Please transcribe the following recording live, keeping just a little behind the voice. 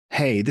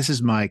Hey, this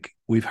is Mike.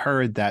 We've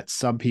heard that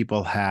some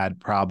people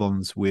had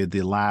problems with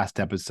the last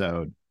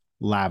episode,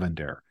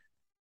 Lavender.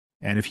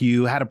 And if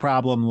you had a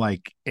problem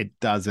like it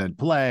doesn't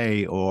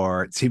play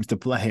or it seems to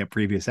play a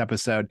previous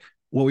episode,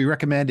 what we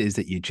recommend is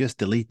that you just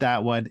delete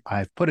that one.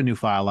 I've put a new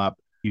file up.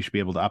 You should be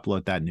able to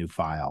upload that new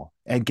file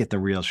and get the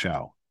real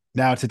show.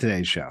 Now to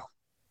today's show.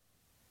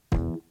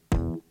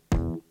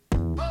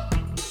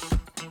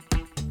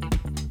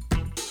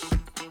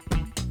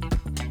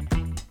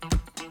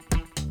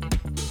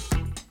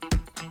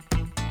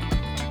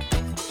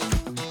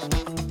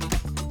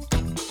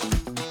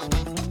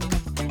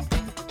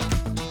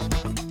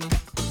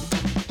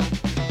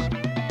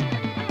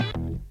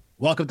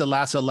 Welcome to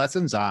Lasso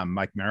Lessons. I'm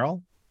Mike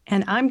Merrill.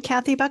 And I'm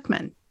Kathy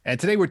Buckman. And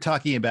today we're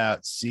talking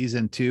about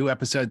season 2,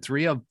 episode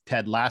 3 of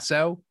Ted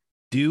Lasso,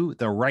 Do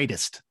the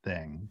Rightest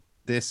Thing.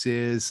 This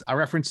is a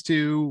reference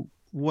to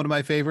one of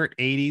my favorite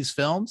 80s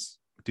films,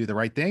 Do the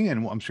Right Thing,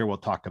 and I'm sure we'll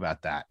talk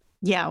about that.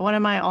 Yeah, one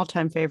of my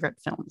all-time favorite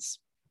films.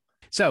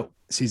 So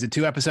season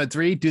 2, episode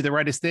 3, Do the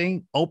Rightest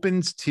Thing,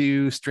 opens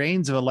to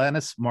strains of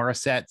Alanis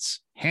Morissette's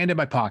Hand in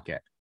My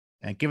Pocket.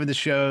 And given the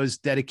show's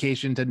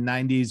dedication to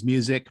 90s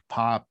music,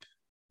 pop,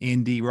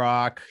 indie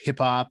rock, hip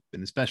hop,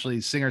 and especially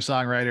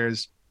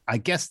singer-songwriters, I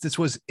guess this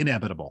was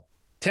inevitable.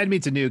 Ted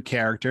meets a new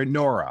character,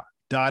 Nora,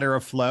 daughter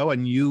of Flo,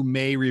 and you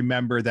may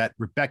remember that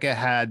Rebecca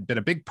had been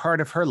a big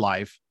part of her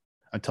life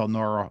until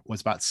Nora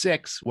was about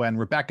 6, when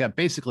Rebecca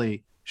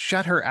basically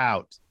shut her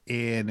out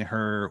in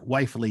her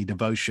wifely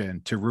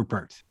devotion to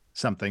Rupert,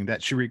 something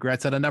that she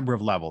regrets at a number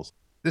of levels.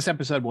 This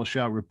episode will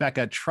show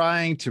Rebecca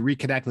trying to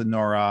reconnect with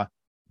Nora,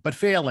 but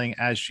failing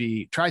as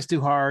she tries too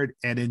hard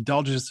and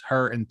indulges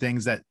her in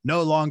things that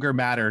no longer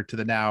matter to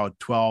the now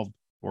 12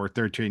 or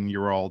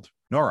 13-year-old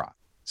Nora.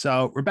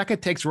 So Rebecca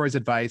takes Roy's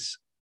advice,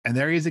 and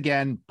there he is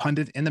again,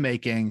 pundit in the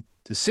making,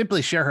 to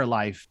simply share her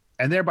life,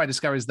 and thereby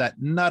discovers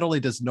that not only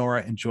does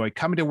Nora enjoy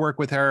coming to work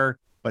with her,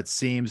 but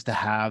seems to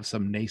have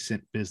some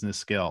nascent business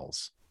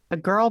skills. A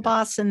girl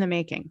boss in the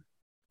making.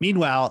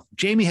 Meanwhile,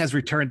 Jamie has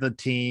returned to the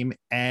team,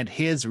 and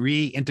his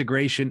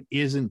reintegration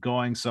isn't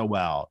going so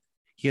well.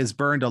 He has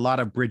burned a lot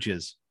of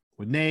bridges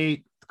with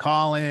Nate,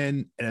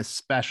 Colin, and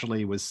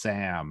especially with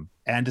Sam.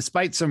 And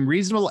despite some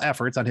reasonable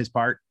efforts on his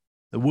part,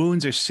 the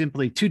wounds are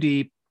simply too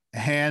deep,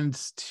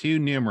 hands too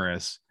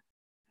numerous,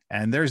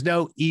 and there's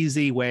no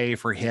easy way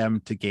for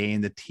him to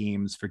gain the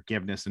team's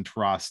forgiveness and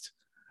trust.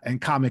 And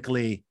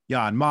comically,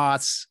 Jan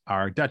Moss,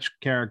 our Dutch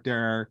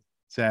character,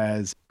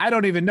 says, "I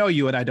don't even know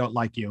you and I don't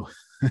like you."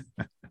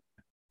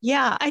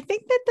 Yeah, I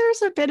think that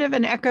there's a bit of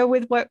an echo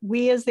with what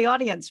we as the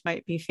audience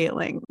might be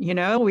feeling. You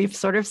know, we've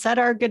sort of said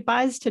our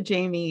goodbyes to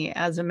Jamie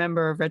as a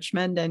member of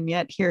Richmond, and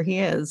yet here he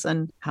is.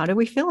 And how do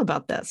we feel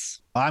about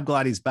this? I'm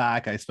glad he's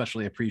back. I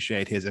especially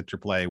appreciate his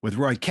interplay with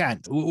Roy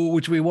Kent,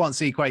 which we won't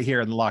see quite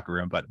here in the locker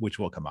room, but which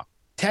will come up.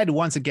 Ted,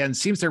 once again,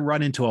 seems to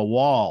run into a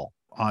wall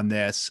on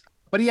this,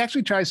 but he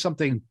actually tries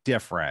something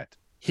different.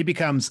 He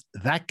becomes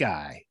that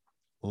guy,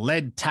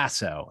 Led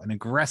Tasso, an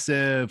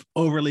aggressive,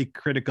 overly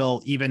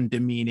critical, even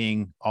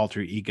demeaning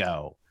alter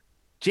ego.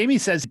 Jamie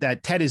says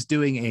that Ted is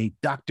doing a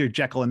Dr.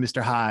 Jekyll and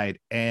Mr. Hyde,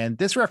 and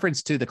this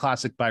reference to the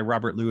classic by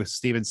Robert Louis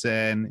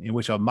Stevenson, in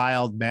which a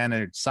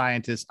mild-mannered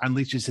scientist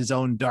unleashes his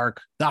own dark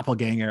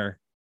doppelganger,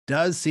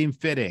 does seem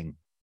fitting.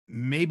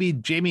 Maybe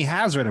Jamie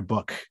has read a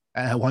book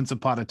once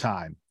upon a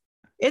time.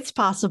 It's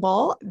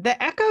possible.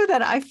 The echo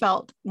that I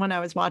felt when I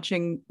was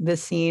watching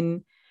this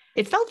scene,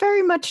 it felt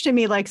very much to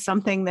me like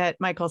something that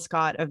Michael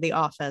Scott of The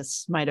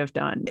Office might have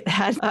done. It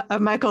had a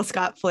Michael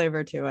Scott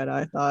flavor to it,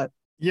 I thought.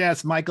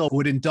 Yes, Michael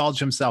would indulge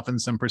himself in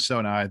some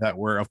personae that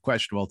were of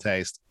questionable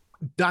taste.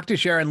 Dr.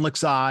 Sharon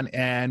looks on,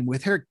 and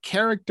with her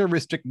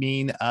characteristic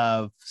mien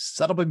of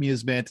subtle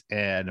bemusement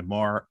and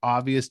more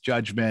obvious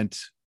judgment,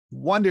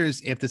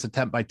 wonders if this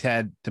attempt by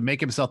Ted to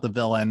make himself the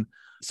villain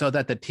so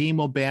that the team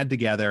will band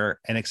together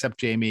and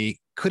accept Jamie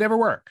could ever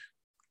work.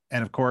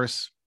 And of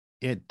course,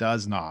 it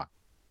does not.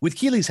 With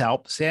Keeley's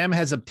help, Sam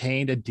has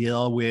obtained a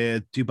deal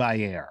with Dubai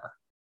Air,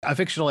 a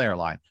fictional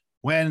airline.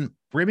 When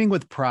brimming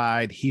with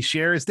pride, he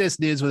shares this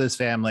news with his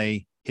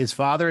family. His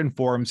father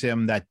informs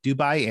him that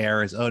Dubai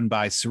Air is owned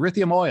by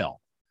Cerithium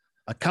Oil,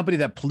 a company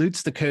that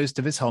pollutes the coast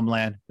of his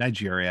homeland,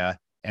 Nigeria,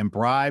 and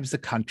bribes the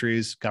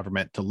country's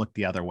government to look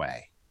the other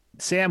way.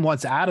 Sam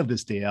wants out of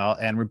this deal,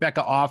 and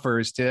Rebecca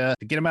offers to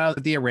get him out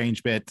of the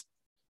arrangement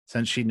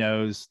since she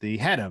knows the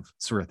head of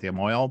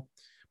Cerithium Oil.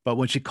 But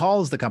when she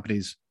calls the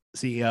company's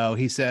CEO,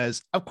 he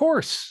says, of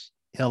course,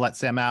 he'll let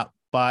Sam out,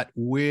 but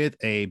with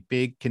a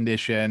big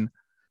condition.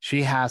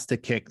 She has to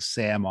kick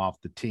Sam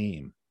off the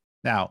team.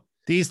 Now,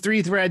 these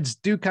three threads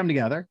do come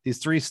together. These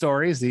three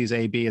stories, these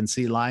A, B, and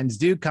C lines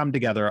do come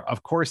together.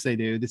 Of course they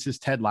do. This is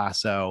Ted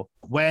Lasso.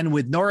 When,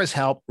 with Nora's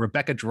help,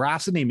 Rebecca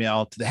drafts an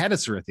email to the head of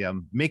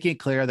Cerithium, making it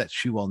clear that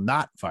she will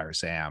not fire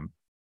Sam.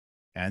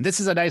 And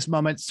this is a nice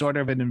moment, sort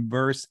of an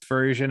inverse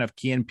version of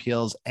Key and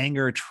Peele's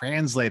Anger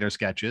Translator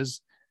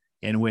sketches,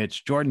 in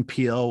which Jordan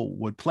Peele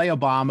would play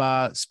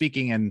Obama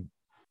speaking in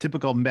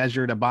typical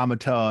measured Obama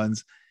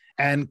tones.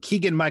 And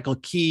Keegan-Michael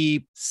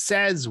Key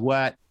says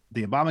what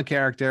The Obama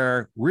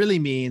character really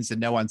means in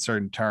no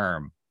uncertain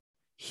term.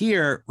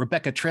 Here,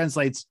 Rebecca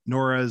translates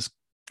Nora's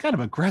kind of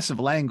aggressive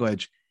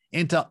language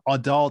into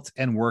adult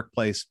and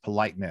workplace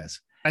politeness.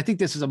 I think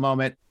this is a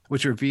moment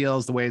which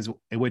reveals the ways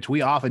in which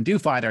we often do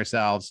find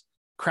ourselves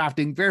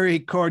crafting very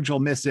cordial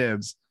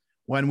missives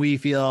when we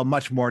feel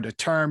much more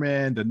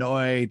determined,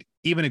 annoyed,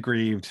 even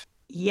aggrieved.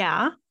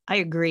 Yeah, I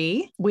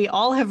agree. We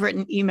all have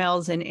written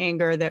emails in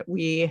anger that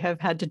we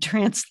have had to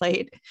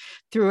translate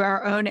through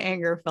our own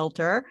anger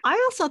filter. I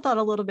also thought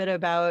a little bit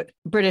about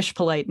British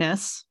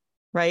politeness,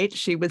 right?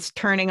 She was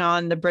turning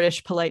on the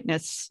British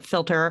politeness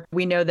filter.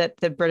 We know that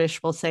the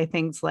British will say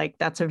things like,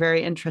 that's a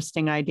very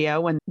interesting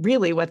idea, when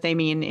really what they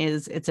mean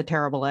is it's a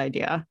terrible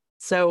idea.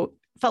 So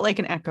felt like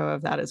an echo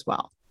of that as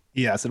well.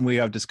 Yes, and we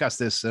have discussed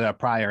this in a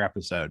prior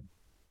episode.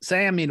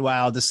 Sam,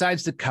 meanwhile,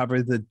 decides to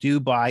cover the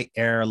Dubai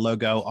Air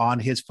logo on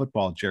his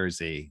football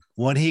jersey.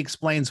 When he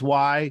explains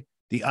why,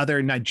 the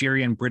other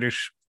Nigerian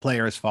British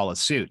players follow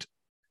suit.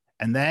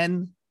 And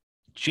then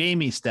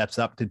Jamie steps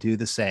up to do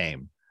the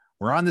same.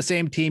 We're on the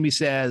same team, he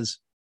says.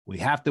 We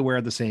have to wear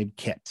the same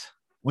kit.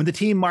 When the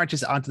team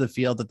marches onto the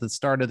field at the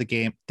start of the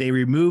game, they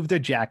remove their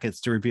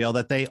jackets to reveal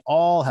that they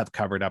all have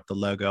covered up the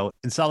logo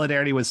in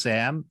solidarity with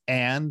Sam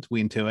and,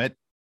 we intuit,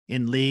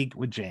 in league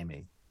with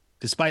Jamie.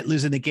 Despite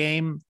losing the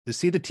game, to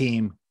see the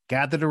team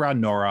gathered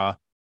around Nora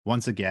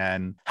once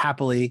again,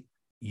 happily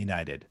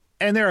united.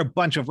 And there are a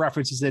bunch of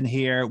references in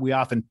here. We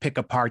often pick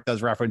apart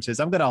those references.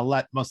 I'm going to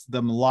let most of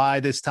them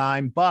lie this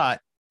time, but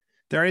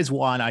there is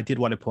one I did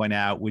want to point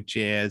out, which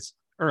is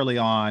early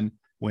on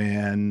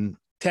when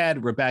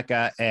Ted,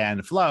 Rebecca,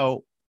 and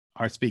Flo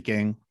are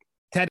speaking.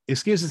 Ted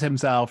excuses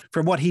himself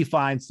from what he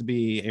finds to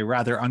be a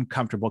rather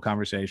uncomfortable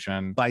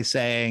conversation by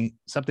saying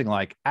something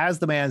like, as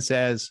the man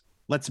says,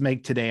 let's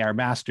make today our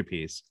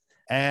masterpiece.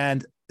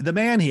 And the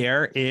man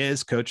here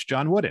is Coach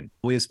John Wooden.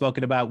 We have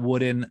spoken about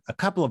Wooden a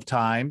couple of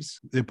times,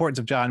 the importance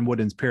of John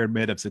Wooden's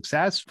pyramid of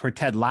success, for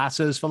Ted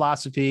Lasso's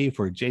philosophy,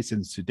 for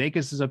Jason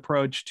Sudeikis'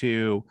 approach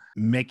to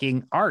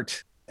making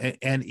art.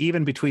 And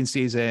even between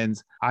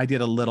seasons, I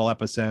did a little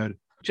episode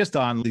just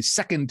on the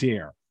second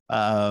tier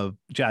of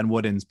John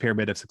Wooden's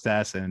pyramid of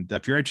success. And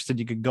if you're interested,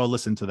 you can go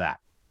listen to that.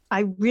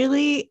 I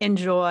really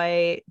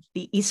enjoy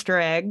the Easter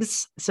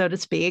eggs, so to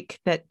speak,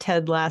 that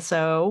Ted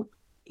Lasso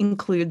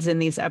includes in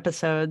these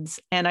episodes.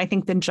 And I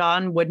think the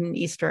John Wooden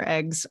Easter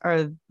eggs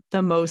are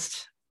the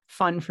most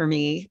fun for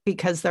me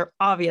because they're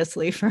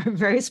obviously for a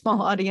very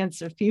small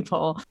audience of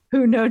people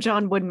who know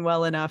John Wooden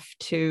well enough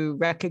to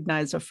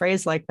recognize a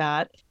phrase like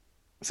that.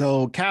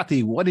 So,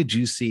 Kathy, what did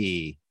you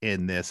see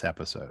in this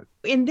episode?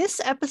 In this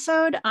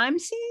episode, I'm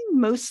seeing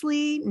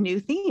mostly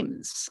new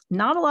themes,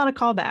 not a lot of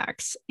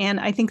callbacks. And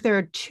I think there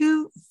are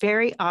two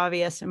very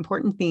obvious,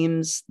 important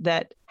themes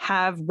that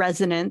have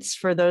resonance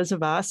for those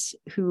of us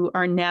who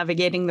are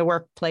navigating the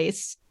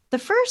workplace. The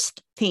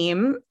first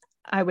theme,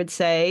 I would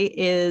say,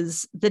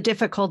 is the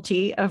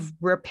difficulty of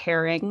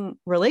repairing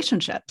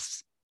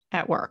relationships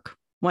at work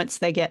once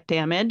they get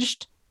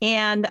damaged.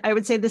 And I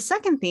would say the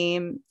second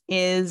theme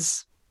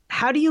is,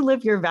 how do you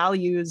live your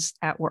values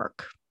at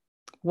work?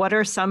 What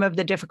are some of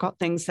the difficult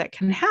things that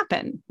can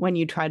happen when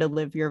you try to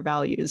live your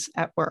values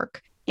at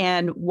work,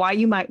 and why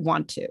you might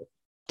want to,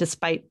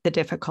 despite the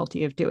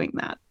difficulty of doing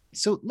that?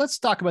 So let's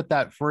talk about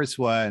that first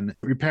one,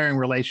 repairing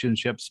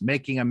relationships,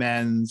 making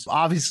amends.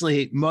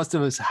 Obviously, most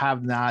of us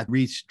have not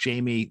reached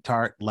Jamie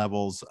Tart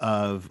levels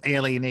of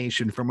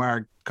alienation from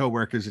our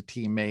coworkers or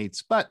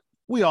teammates, but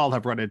we all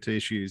have run into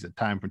issues at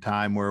time from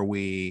time where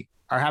we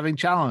are having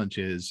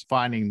challenges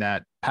finding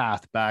that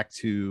path back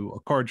to a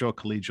cordial,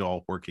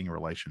 collegial working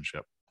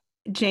relationship.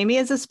 Jamie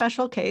is a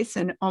special case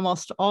in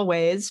almost all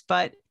ways,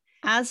 but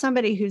as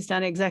somebody who's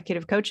done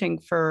executive coaching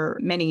for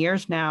many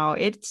years now,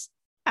 it's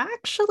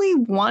actually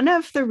one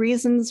of the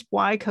reasons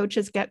why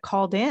coaches get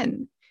called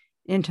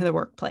into the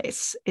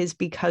workplace is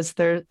because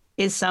there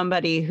is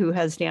somebody who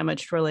has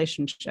damaged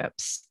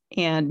relationships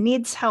and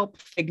needs help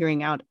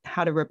figuring out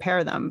how to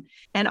repair them.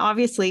 And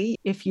obviously,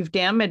 if you've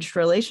damaged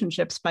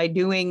relationships by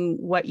doing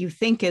what you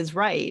think is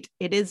right,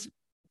 it is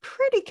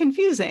pretty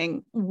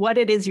confusing what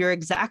it is you're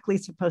exactly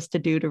supposed to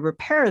do to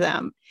repair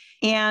them.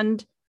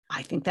 And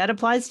I think that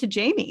applies to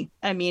Jamie.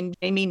 I mean,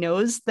 Jamie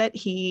knows that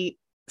he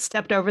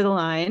stepped over the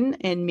line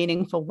in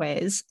meaningful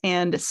ways.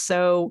 And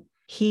so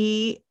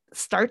he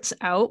starts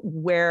out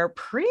where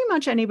pretty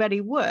much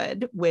anybody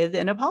would, with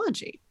an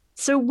apology.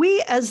 So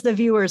we, as the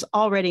viewers,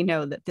 already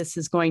know that this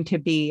is going to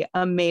be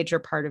a major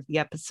part of the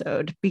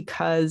episode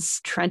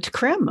because Trent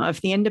Crimm of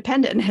The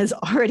Independent has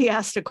already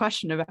asked a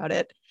question about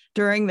it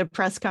during the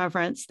press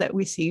conference that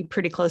we see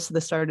pretty close to the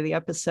start of the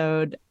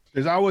episode.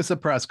 There's always a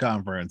press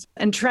conference.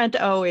 And Trent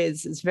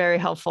always is very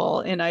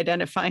helpful in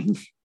identifying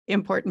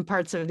important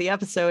parts of the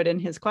episode in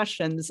his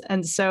questions.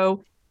 And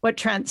so what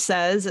Trent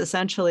says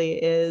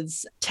essentially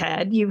is,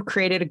 Ted, you've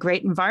created a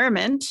great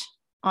environment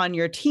on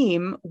your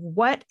team.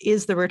 What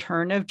is the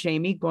return of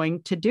Jamie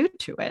going to do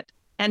to it?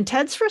 And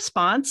Ted's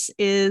response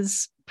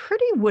is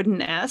pretty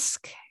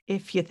Wooden-esque.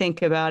 if you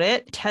think about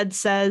it. Ted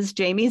says,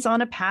 Jamie's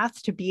on a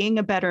path to being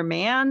a better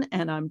man,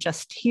 and I'm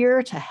just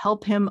here to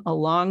help him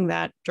along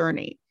that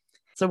journey.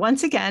 So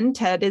once again,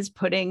 Ted is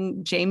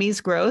putting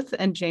Jamie's growth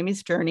and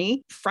Jamie's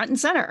journey front and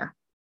center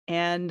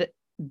and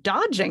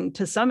dodging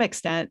to some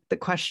extent the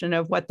question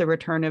of what the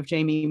return of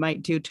Jamie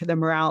might do to the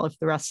morale of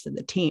the rest of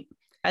the team.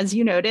 As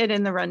you noted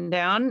in the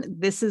rundown,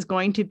 this is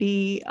going to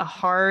be a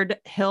hard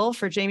hill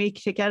for Jamie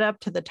to get up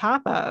to the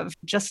top of.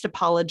 Just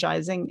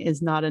apologizing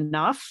is not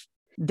enough.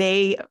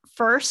 They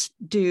first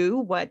do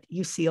what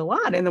you see a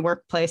lot in the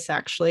workplace,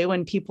 actually,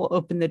 when people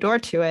open the door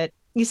to it.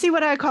 You see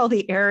what I call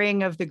the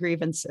airing of the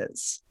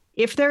grievances.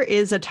 If there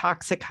is a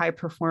toxic high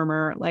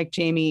performer like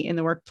Jamie in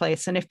the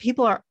workplace, and if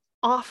people are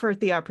offered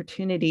the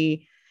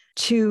opportunity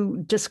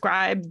to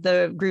describe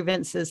the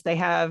grievances they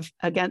have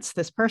against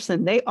this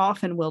person, they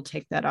often will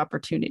take that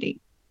opportunity.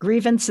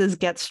 Grievances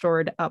get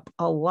stored up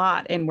a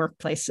lot in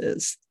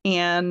workplaces.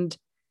 And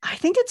I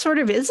think it sort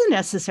of is a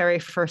necessary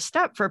first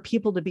step for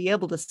people to be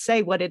able to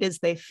say what it is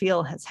they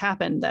feel has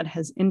happened that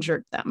has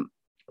injured them.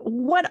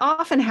 What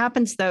often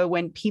happens, though,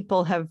 when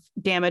people have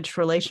damaged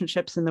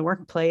relationships in the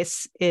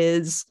workplace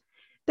is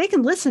they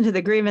can listen to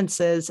the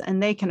grievances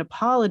and they can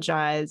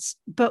apologize.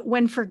 But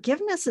when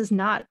forgiveness is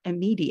not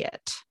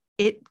immediate,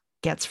 it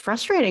gets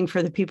frustrating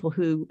for the people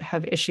who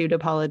have issued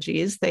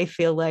apologies. They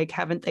feel like,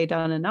 haven't they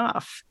done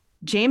enough?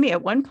 Jamie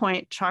at one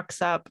point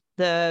chalks up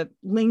the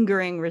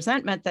lingering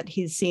resentment that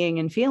he's seeing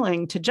and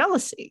feeling to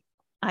jealousy.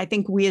 I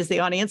think we as the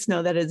audience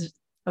know that is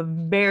a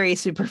very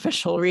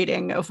superficial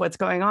reading of what's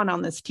going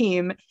on this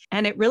team.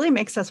 And it really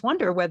makes us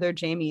wonder whether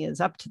Jamie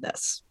is up to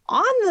this.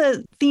 On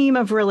the theme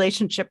of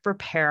relationship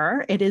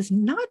repair, it is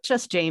not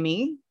just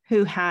Jamie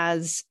who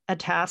has a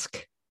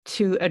task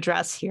to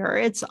address here.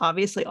 It's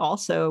obviously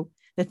also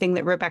the thing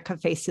that Rebecca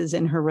faces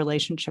in her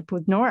relationship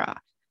with Nora.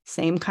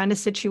 Same kind of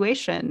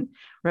situation.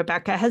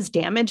 Rebecca has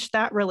damaged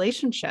that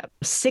relationship.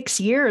 6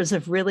 years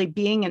of really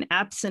being an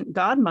absent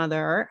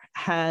godmother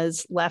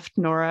has left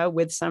Nora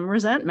with some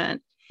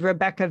resentment.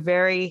 Rebecca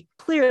very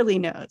clearly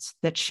knows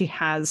that she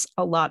has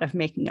a lot of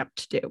making up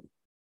to do.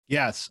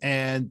 Yes.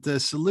 And the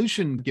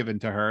solution given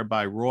to her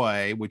by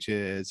Roy, which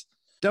is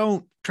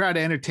don't try to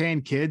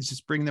entertain kids,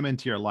 just bring them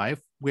into your life,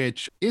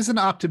 which is an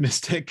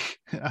optimistic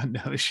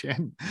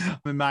notion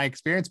in my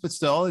experience, but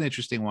still an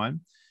interesting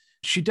one.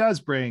 She does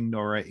bring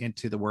Nora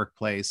into the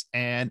workplace,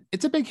 and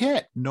it's a big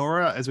hit.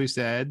 Nora, as we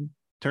said,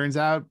 turns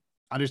out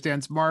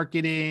understands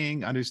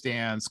marketing,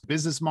 understands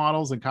business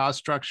models and cost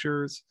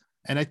structures.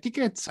 And I think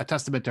it's a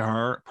testament to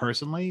her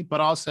personally, but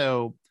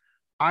also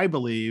I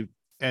believe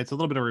it's a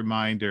little bit of a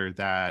reminder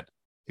that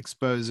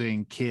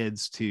exposing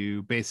kids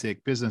to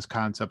basic business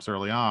concepts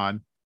early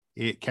on,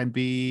 it can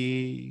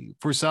be,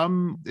 for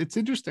some, it's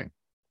interesting.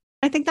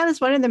 I think that is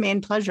one of the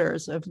main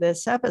pleasures of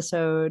this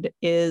episode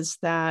is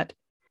that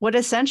what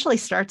essentially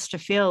starts to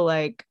feel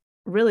like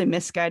really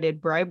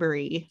misguided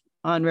bribery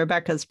on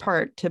Rebecca's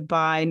part to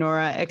buy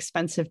Nora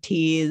expensive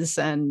teas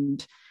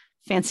and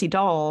fancy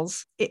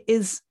dolls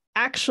is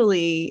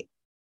actually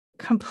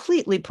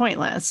completely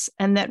pointless.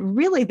 And that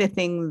really the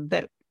thing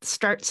that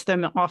starts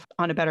them off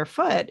on a better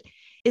foot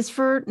is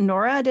for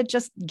Nora to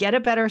just get a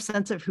better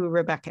sense of who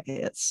Rebecca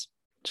is,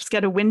 just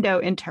get a window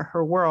into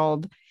her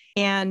world.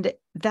 And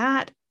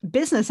that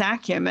business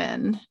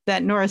acumen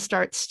that Nora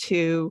starts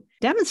to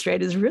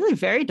demonstrate is really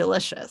very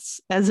delicious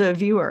as a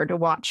viewer to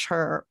watch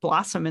her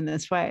blossom in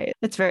this way.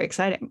 It's very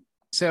exciting.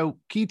 So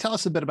can you tell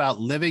us a bit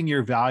about living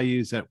your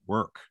values at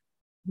work?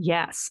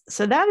 Yes.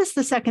 So that is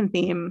the second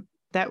theme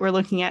that we're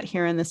looking at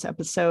here in this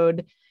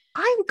episode.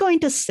 I'm going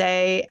to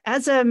say,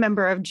 as a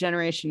member of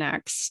Generation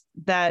X,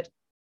 that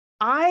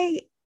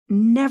I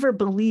never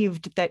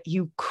believed that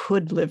you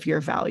could live your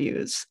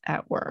values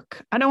at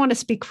work. I don't want to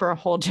speak for a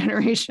whole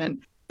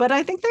generation, but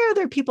I think there are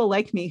other people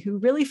like me who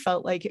really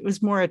felt like it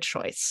was more a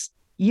choice.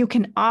 You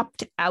can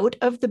opt out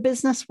of the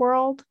business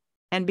world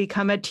and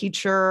become a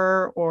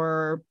teacher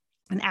or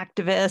an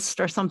activist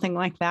or something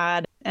like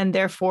that. And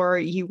therefore,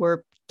 you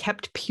were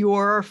kept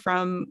pure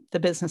from the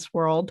business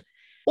world.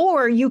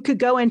 Or you could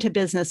go into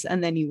business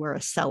and then you were a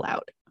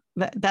sellout.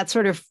 That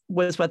sort of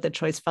was what the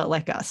choice felt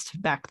like us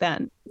back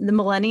then. The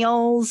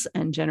millennials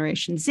and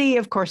Generation Z,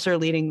 of course, are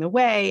leading the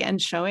way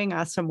and showing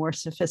us a more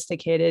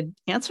sophisticated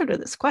answer to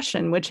this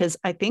question, which is,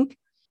 I think,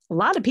 a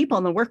lot of people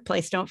in the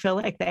workplace don't feel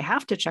like they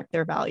have to check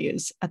their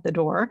values at the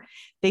door.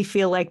 They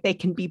feel like they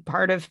can be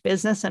part of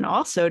business and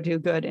also do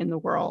good in the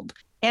world.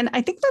 And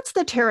I think that's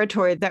the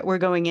territory that we're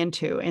going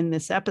into in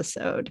this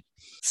episode.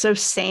 So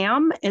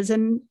Sam is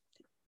an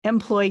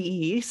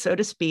employee, so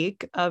to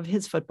speak, of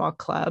his football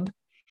club.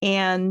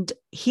 And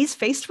he's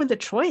faced with a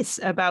choice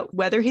about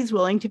whether he's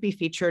willing to be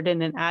featured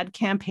in an ad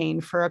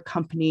campaign for a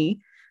company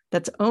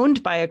that's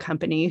owned by a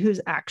company whose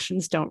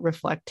actions don't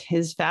reflect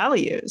his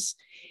values.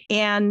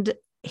 And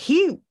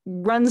he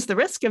runs the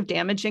risk of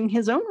damaging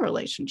his own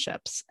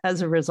relationships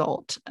as a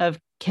result of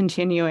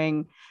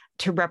continuing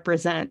to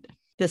represent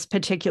this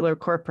particular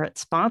corporate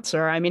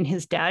sponsor. I mean,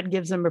 his dad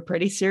gives him a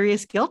pretty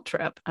serious guilt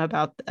trip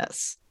about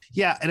this.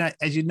 Yeah. And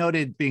as you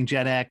noted, being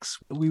Gen X,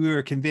 we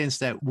were convinced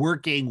that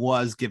working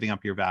was giving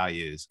up your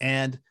values.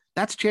 And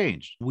that's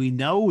changed. We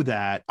know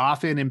that,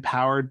 often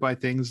empowered by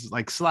things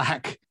like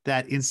Slack,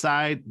 that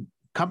inside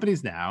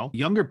companies now,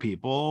 younger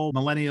people,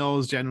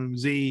 millennials, Gen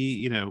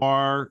Z,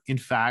 are in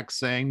fact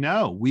saying,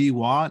 no, we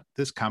want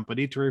this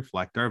company to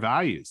reflect our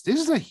values. This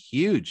is a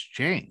huge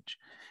change.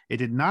 It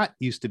did not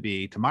used to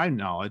be, to my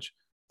knowledge,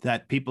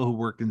 that people who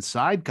worked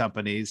inside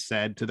companies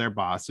said to their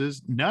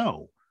bosses,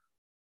 no,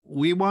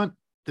 we want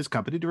this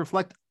company to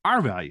reflect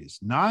our values,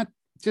 not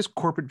just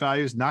corporate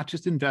values, not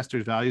just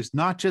investors' values,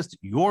 not just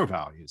your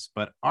values,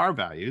 but our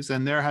values.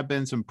 And there have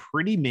been some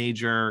pretty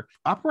major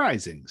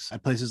uprisings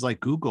at places like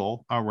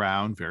Google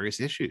around various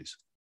issues.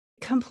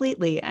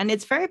 Completely. And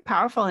it's very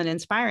powerful and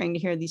inspiring to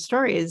hear these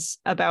stories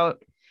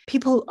about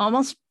people who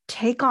almost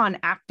take on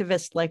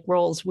activist-like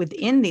roles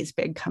within these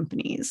big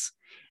companies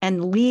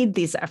and lead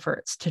these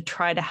efforts to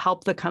try to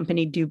help the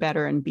company do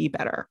better and be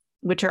better,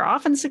 which are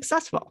often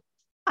successful.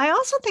 I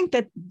also think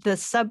that the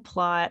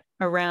subplot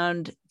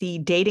around the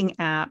dating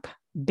app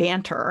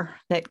Banter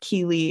that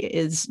Keeley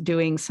is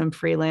doing some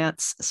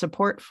freelance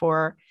support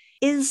for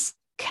is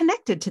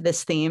connected to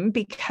this theme,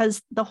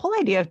 because the whole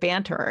idea of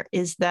Banter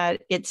is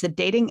that it's a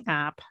dating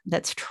app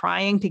that's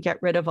trying to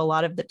get rid of a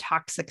lot of the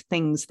toxic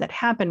things that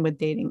happen with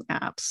dating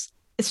apps.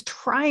 It's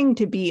trying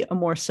to be a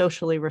more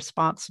socially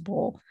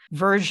responsible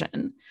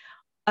version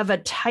of a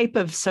type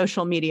of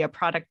social media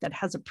product that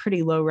has a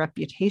pretty low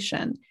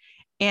reputation.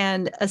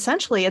 And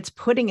essentially, it's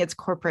putting its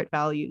corporate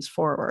values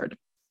forward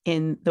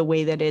in the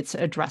way that it's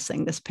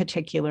addressing this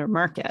particular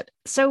market.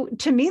 So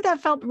to me,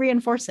 that felt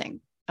reinforcing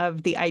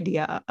of the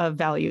idea of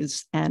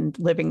values and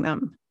living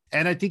them.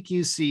 And I think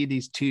you see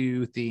these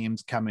two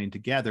themes coming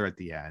together at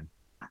the end.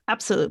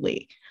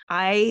 Absolutely.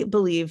 I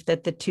believe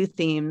that the two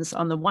themes,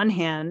 on the one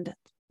hand,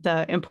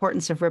 the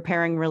importance of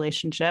repairing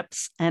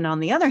relationships, and on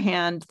the other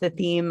hand, the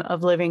theme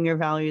of living your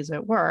values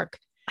at work,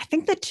 I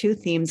think the two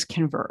themes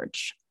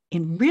converge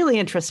in really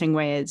interesting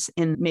ways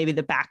in maybe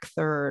the back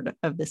third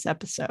of this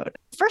episode.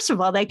 First of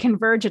all, they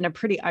converge in a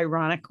pretty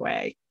ironic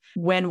way.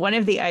 When one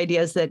of the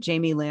ideas that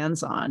Jamie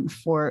lands on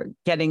for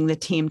getting the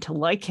team to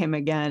like him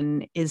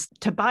again is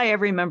to buy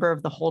every member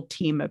of the whole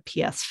team a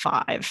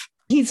PS5.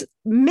 He's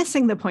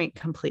missing the point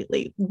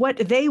completely. What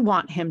they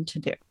want him to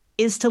do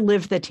is to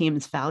live the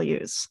team's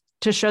values,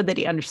 to show that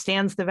he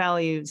understands the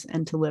values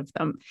and to live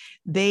them.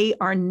 They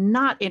are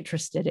not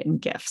interested in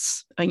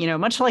gifts.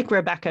 Much like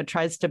Rebecca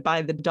tries to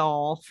buy the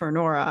doll for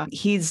Nora,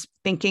 he's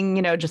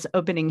thinking, just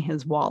opening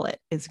his wallet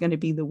is going to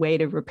be the way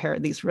to repair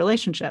these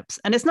relationships.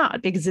 And it's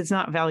not, because it's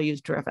not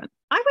values driven.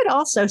 I would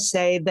also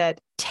say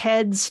that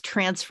Ted's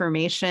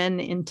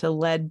transformation into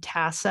Led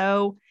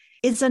Tasso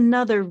is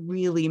another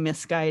really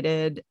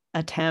misguided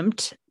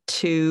attempt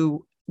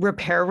to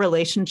repair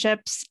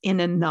relationships in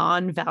a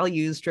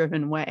non-values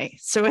driven way.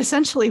 So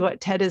essentially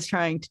what Ted is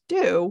trying to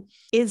do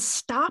is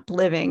stop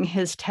living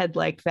his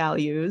Ted-like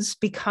values,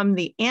 become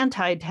the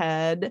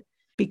anti-Ted,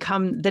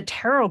 become the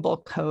terrible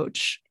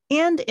coach,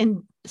 and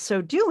in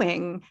so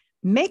doing,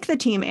 make the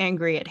team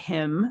angry at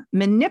him,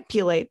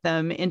 manipulate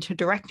them into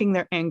directing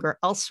their anger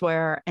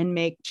elsewhere, and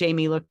make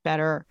Jamie look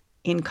better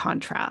in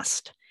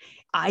contrast.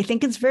 I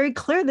think it's very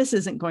clear this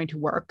isn't going to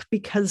work,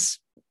 because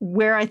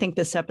where I think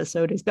this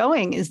episode is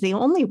going is the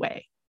only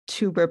way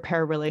to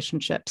repair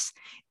relationships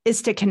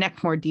is to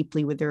connect more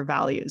deeply with their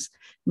values,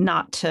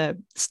 not to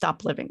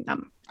stop living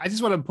them. I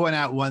just want to point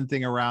out one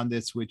thing around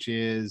this, which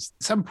is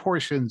some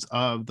portions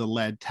of the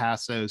Led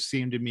Tasso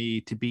seem to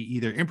me to be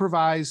either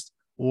improvised,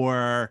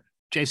 or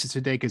Jason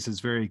Sudeikis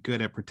is very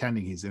good at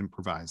pretending he's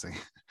improvising.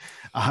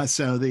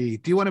 So the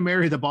 "do you want to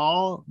marry the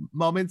ball"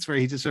 moments where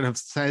he just sort of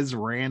says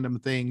random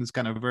things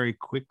kind of very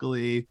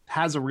quickly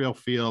has a real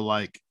feel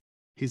like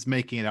he's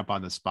making it up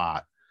on the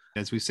spot.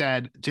 As we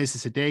said,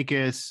 Jason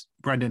Sudeikis,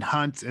 Brendan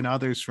Hunt, and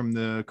others from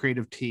the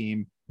creative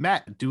team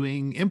met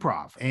doing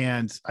improv.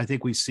 And I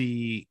think we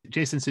see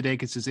Jason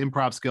Sudeikis'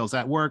 improv skills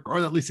at work, or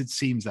at least it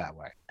seems that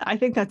way. I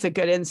think that's a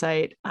good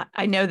insight.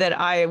 I know that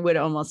I would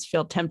almost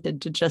feel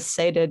tempted to just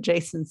say to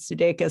Jason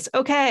Sudeikis,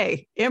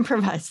 okay,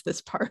 improvise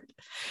this part.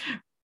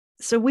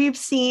 So we've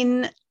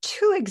seen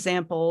two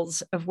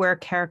examples of where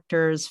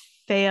characters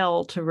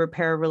fail to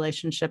repair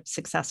relationships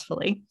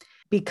successfully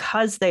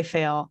because they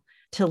fail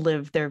to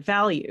live their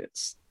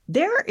values.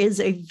 There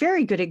is a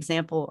very good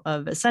example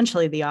of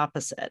essentially the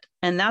opposite,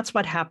 and that's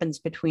what happens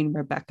between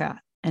Rebecca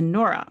and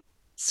Nora.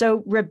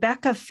 So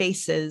Rebecca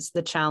faces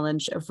the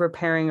challenge of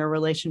repairing a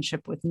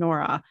relationship with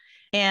Nora,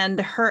 and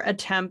her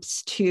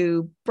attempts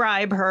to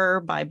bribe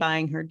her by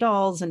buying her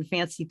dolls and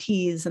fancy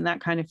teas and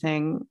that kind of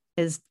thing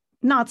is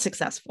not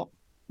successful.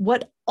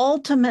 What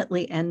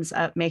ultimately ends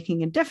up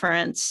making a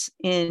difference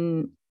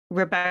in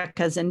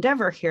Rebecca's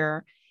endeavor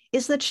here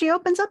is that she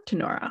opens up to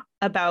Nora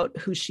about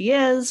who she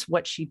is,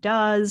 what she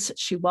does.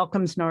 She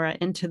welcomes Nora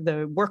into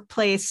the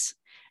workplace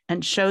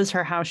and shows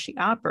her how she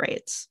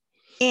operates.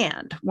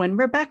 And when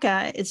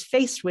Rebecca is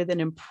faced with an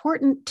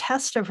important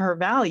test of her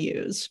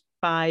values,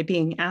 by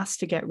being asked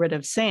to get rid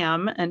of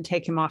Sam and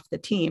take him off the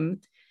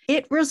team,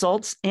 it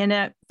results in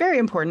a very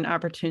important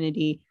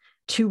opportunity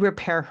to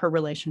repair her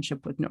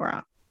relationship with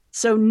Nora.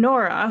 So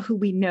Nora, who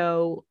we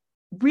know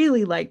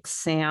really likes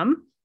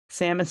Sam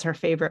is her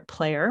favorite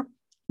player,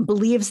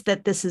 believes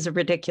that this is a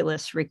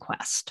ridiculous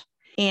request.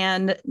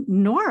 And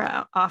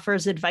Nora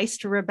offers advice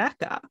to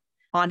Rebecca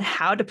on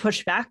how to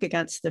push back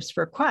against this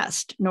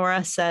request.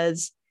 Nora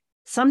says,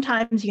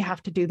 sometimes you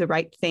have to do the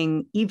right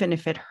thing, even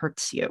if it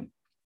hurts you.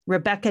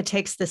 Rebecca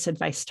takes this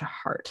advice to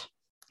heart.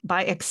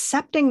 By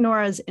accepting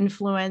Nora's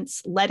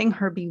influence, letting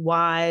her be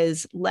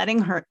wise, letting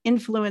her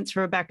influence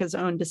Rebecca's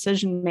own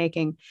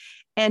decision-making,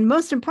 and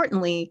most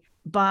importantly,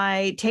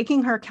 by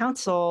taking her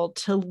counsel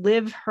to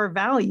live her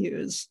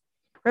values,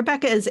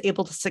 Rebecca is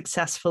able to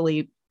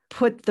successfully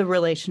put the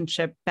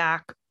relationship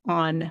back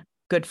on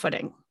good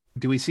footing.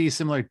 Do we see a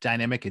similar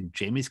dynamic in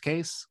Jamie's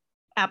case?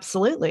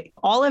 Absolutely.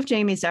 All of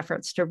Jamie's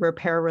efforts to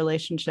repair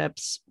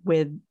relationships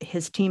with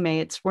his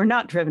teammates were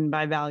not driven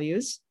by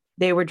values.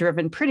 They were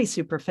driven pretty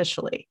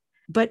superficially.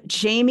 But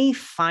Jamie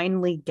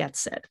finally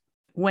gets it.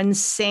 When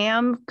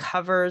Sam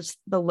covers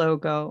the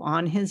logo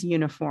on his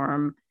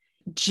uniform,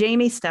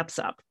 Jamie steps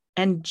up.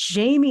 And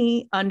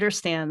Jamie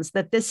understands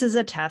that this is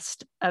a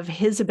test of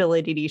his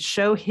ability to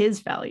show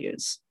his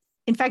values.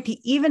 In fact, he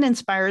even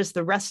inspires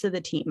the rest of the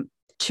team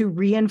to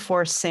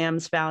reinforce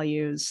Sam's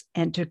values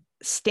and to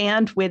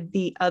stand with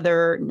the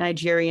other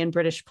Nigerian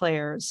British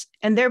players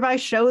and thereby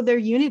show their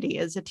unity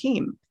as a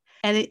team.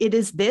 And it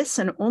is this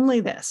and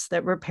only this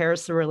that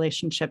repairs the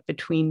relationship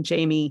between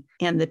Jamie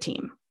and the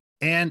team.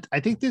 And I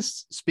think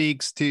this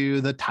speaks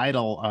to the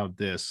title of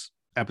this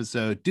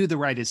episode, Do the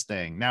Rightest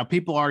Thing. Now,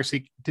 people are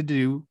seeking to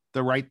do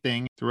the right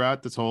thing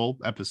throughout this whole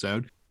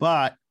episode,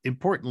 but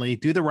importantly,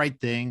 Do the Right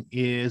Thing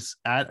is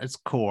at its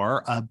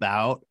core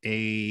about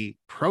a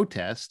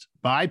protest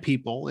by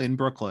people in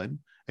Brooklyn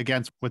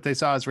against what they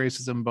saw as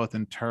racism, both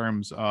in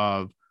terms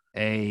of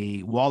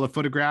a wall of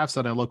photographs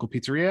on a local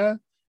pizzeria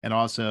and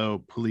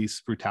also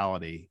police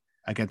brutality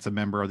against a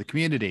member of the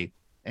community.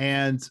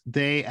 And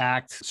they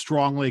act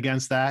strongly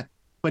against that,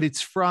 but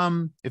it's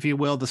from, if you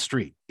will, the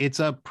street. It's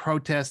a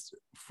protest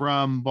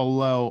from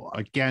below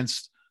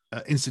against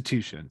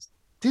institutions.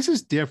 This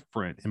is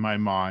different in my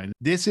mind.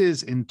 This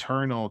is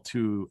internal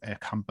to a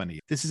company.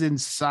 This is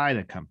inside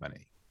a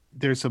company.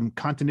 There's some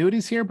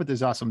continuities here, but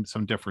there's also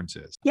some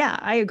differences. Yeah,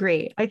 I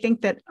agree. I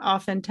think that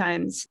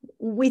oftentimes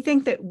we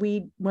think that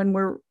when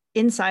we're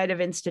inside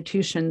of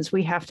institutions,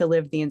 we have to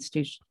live the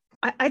institution.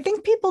 I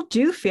think people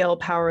do feel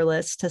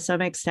powerless to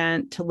some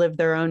extent to live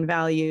their own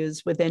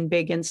values within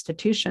big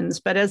institutions.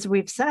 But as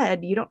we've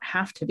said, you don't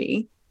have to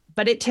be,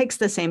 but it takes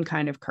the same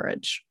kind of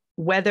courage.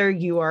 Whether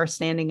you are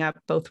standing up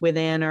both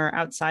within or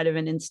outside of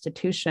an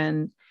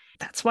institution,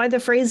 that's why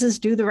the phrase is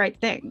do the right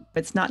thing.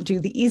 It's not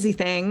do the easy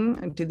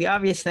thing, do the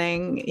obvious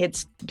thing,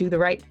 it's do the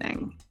right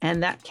thing.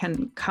 And that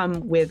can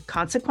come with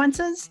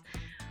consequences.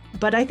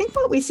 But I think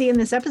what we see in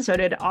this episode,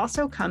 it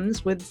also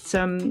comes with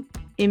some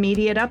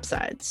immediate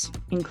upsides,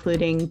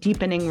 including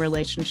deepening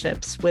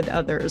relationships with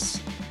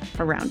others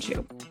around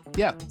you.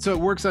 Yeah, so it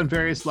works on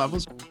various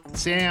levels.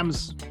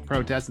 Sam's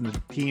protest and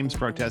the team's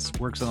protest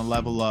works on the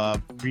level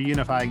of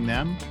reunifying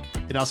them.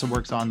 It also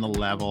works on the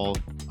level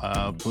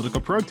of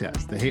political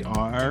protest. They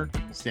are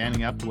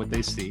standing up to what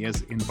they see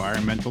as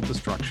environmental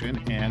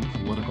destruction and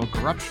political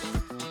corruption.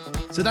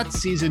 So that's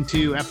season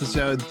 2,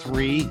 episode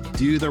 3,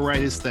 Do the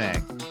Rightest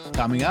Thing.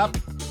 Coming up,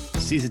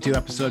 season 2,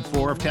 episode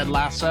 4 of Ted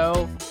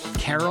Lasso,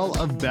 Carol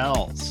of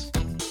Bells.